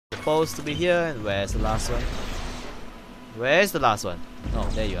supposed to be here. And where's the last one? Where's the last one? Oh,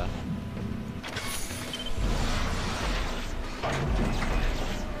 there you are.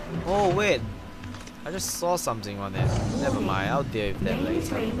 Oh wait, I just saw something on there. Never mind, I'll deal with that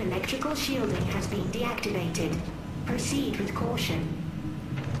later. Mainframe electrical shielding has been deactivated. Proceed with caution.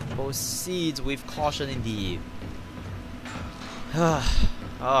 Proceed with caution indeed.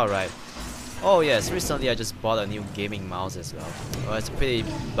 Alright. Oh yes, recently I just bought a new gaming mouse as well. Oh, it's a pretty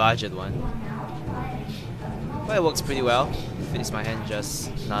budget one. But it works pretty well. Fits my hand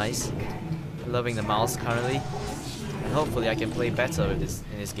just nice. Loving the mouse currently. And hopefully I can play better with this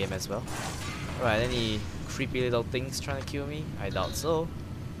in this game as well. Alright, any creepy little things trying to kill me? I doubt so.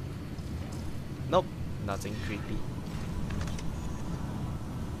 Nope, nothing creepy.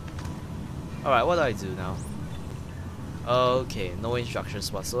 Alright, what do I do now? Okay, no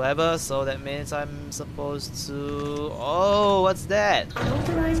instructions whatsoever, so that means I'm supposed to... Oh, what's that?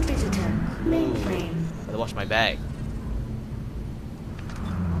 Unauthorized visitor. Mainframe. Gotta watch my bag.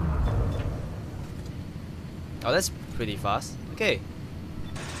 Oh, that's pretty fast. Okay.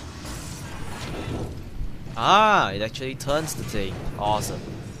 Ah, it actually turns the thing. Awesome.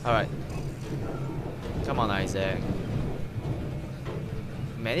 Alright. Come on, Isaac.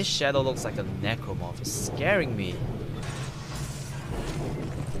 Man, this shadow looks like a necromorph. It's scaring me.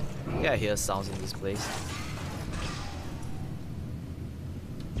 Yeah, I hear sounds in this place.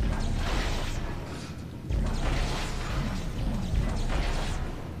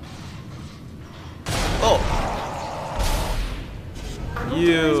 Oh!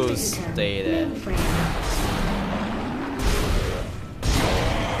 You stay there.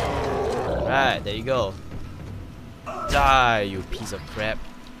 Right, there you go. Die, you piece of crap.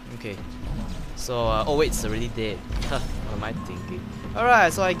 Okay. So, oh wait, it's already dead. What am I thinking?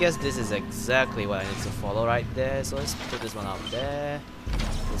 Alright, so I guess this is exactly what I need to follow right there. So let's put this one out there.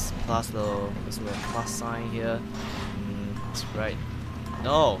 This little plus sign here. That's right.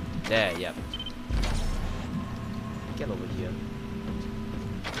 No! There, yep. Get over here.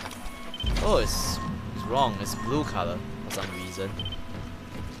 Oh, it's wrong. It's blue color for some reason.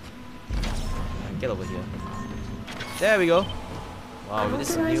 Get over here. There we go. Wow, with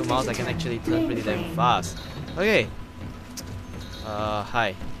this new mouse I can actually turn pretty damn fast. Okay.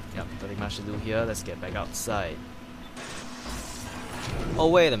 Hi. Yep, nothing much to do here. Let's get back outside. Oh,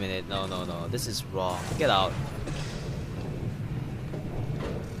 wait a minute. No. This is wrong. Get out.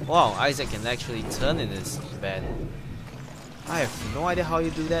 Wow, Isaac can actually turn in this bed. I have no idea how you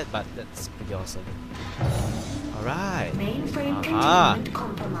do that, but that's pretty awesome. Alright. Mainframe containment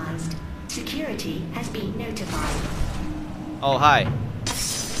compromised. Security has been notified. Oh, hi.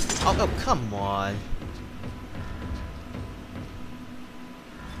 Oh, come on.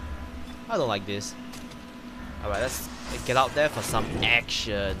 I don't like this. Alright, let's get out there for some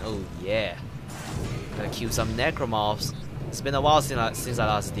action. Oh, yeah. Gotta kill some necromorphs. It's been a while since I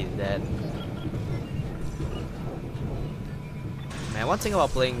last did that. Man, one thing about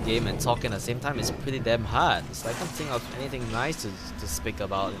playing game and talking at the same time is pretty damn hard. It's like I can't think of anything nice to speak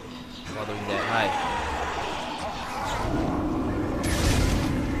about while doing that. Hi.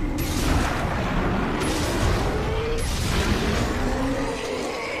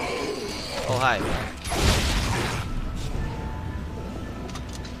 Oh, hi.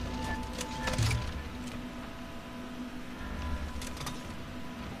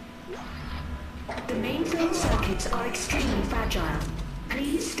 The mainframe circuits are extremely fragile.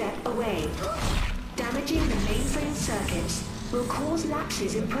 Please step away. Damaging the mainframe circuits will cause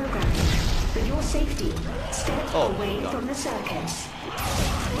lapses in programming. For your safety, step away from the circuits.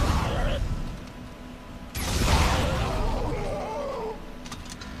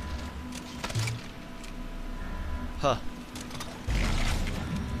 Huh.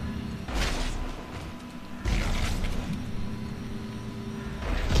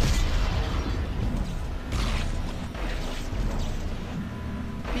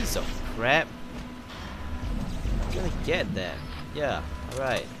 Piece of crap. I'm gonna get that. Yeah,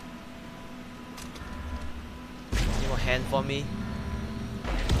 alright. Any more hand for me?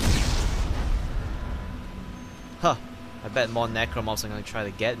 Huh. I bet more necromorphs are gonna try to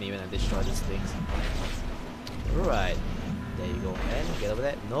get me when I destroy these things. Right, there you go, and get over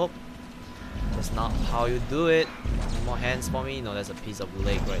that. Nope, that's not how you do it. Any more hands for me? No, there's a piece of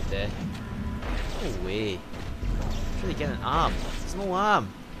leg right there. No way. Should I get an arm? There's no arm.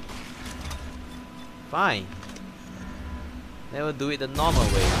 Fine. Never do it the normal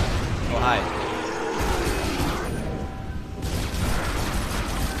way. Oh, hi.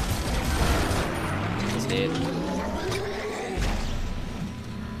 He's dead.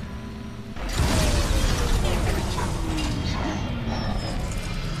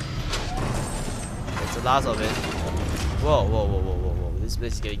 It's the last of it. Whoa, whoa, whoa, whoa, whoa, whoa. This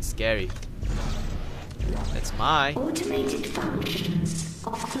place is getting scary. That's mine. Automated functions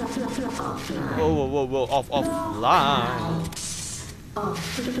offline. Whoa, whoa, whoa, whoa. Offline.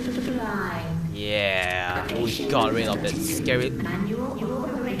 Offline. Yeah. We got rid of that scary. Manual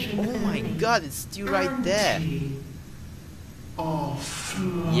operation. Oh my god, it's still right there.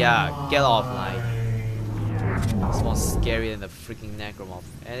 Offline. Yeah, get offline. It's more scary than the freaking necromorph.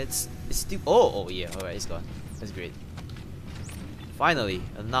 And it's still. Oh, yeah, alright, it's gone. That's great. Finally,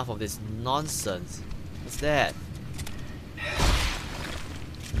 enough of this nonsense. What's that?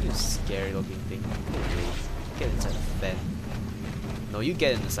 You scary looking thing. Get inside the fan. No, you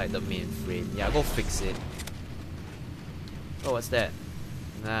get inside the mainframe. Yeah, go fix it. Oh, what's that?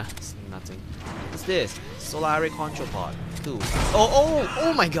 Nah, it's nothing. What's this? Solar array control pod. Cool.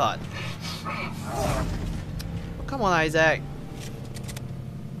 Oh my god! Oh, come on, Isaac.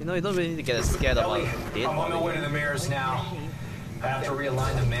 You know, you don't really need to get scared about it. I'm on the way to the mirrors now. I have to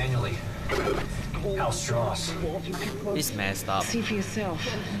realign them manually. How's Strauss? It's messed up. See for yourself.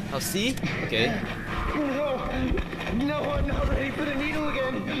 Oh, see? Okay. No, I'm not ready for the needle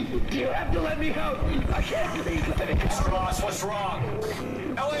again. You have to let me out. I can't breathe. Strauss, what's wrong?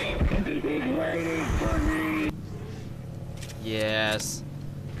 Ellie! He's waiting for me. Yes.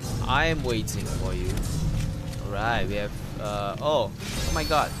 I am waiting for you. Alright, we have oh my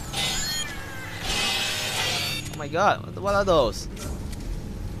god. Oh my god, what are those?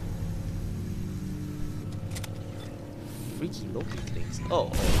 Freaky looking things. Oh,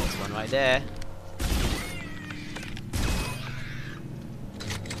 there's one right there.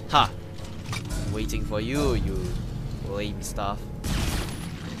 Ha! Waiting for you, you lame stuff.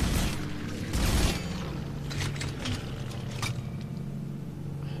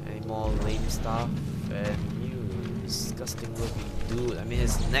 Any more lame stuff? And you disgusting looking dude. I mean,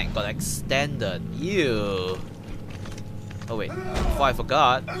 his neck got extended. Ew. Oh wait, before I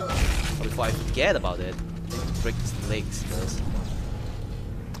forgot, or before I forget about it, I need to break his legs first.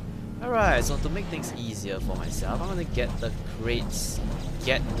 Alright, so to make things easier for myself, I'm gonna get the crates.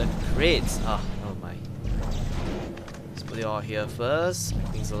 Get the crates! Ah, oh my. Let's put it all here first. Make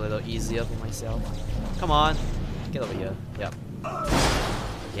things a little easier for myself. Come on, get over here. Yep.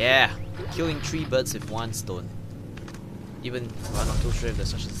 Yeah, killing 3 birds with 1 stone. Even, well, I'm not too sure if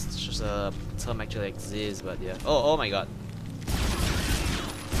there's such a term actually exists, but yeah. Oh my god.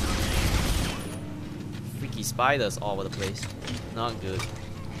 Freaky spiders all over the place. Not good.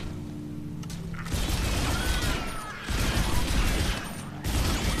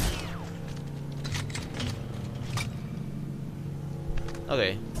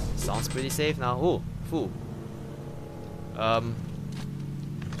 Okay, sounds pretty safe now. Oh, fool.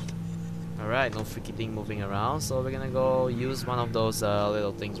 Alright, no freaky thing moving around, so we're gonna go use one of those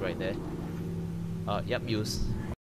little things right there. Yep, use.